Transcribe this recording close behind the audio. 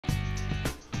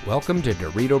Welcome to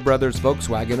Dirito Brothers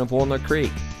Volkswagen of Walnut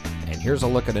Creek. And here's a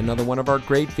look at another one of our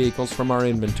great vehicles from our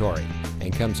inventory,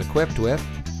 and comes equipped with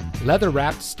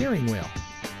leather-wrapped steering wheel,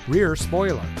 rear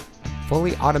spoiler,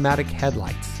 fully automatic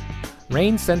headlights,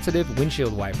 rain-sensitive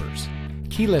windshield wipers,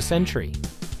 keyless entry,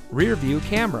 rear view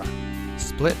camera,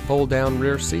 split fold-down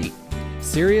rear seat,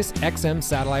 Sirius XM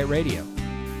satellite radio,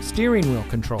 steering wheel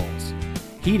controls,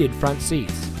 heated front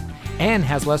seats, and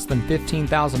has less than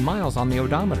 15,000 miles on the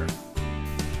odometer.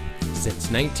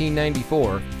 Since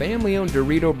 1994, family-owned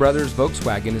Dirito Brothers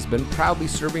Volkswagen has been proudly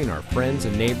serving our friends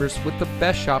and neighbors with the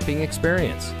best shopping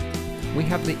experience. We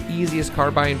have the easiest car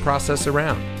buying process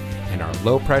around, and our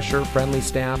low-pressure, friendly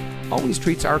staff always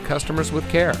treats our customers with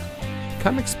care.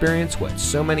 Come experience what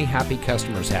so many happy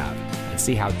customers have and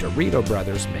see how Dirito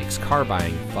Brothers makes car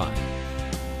buying fun.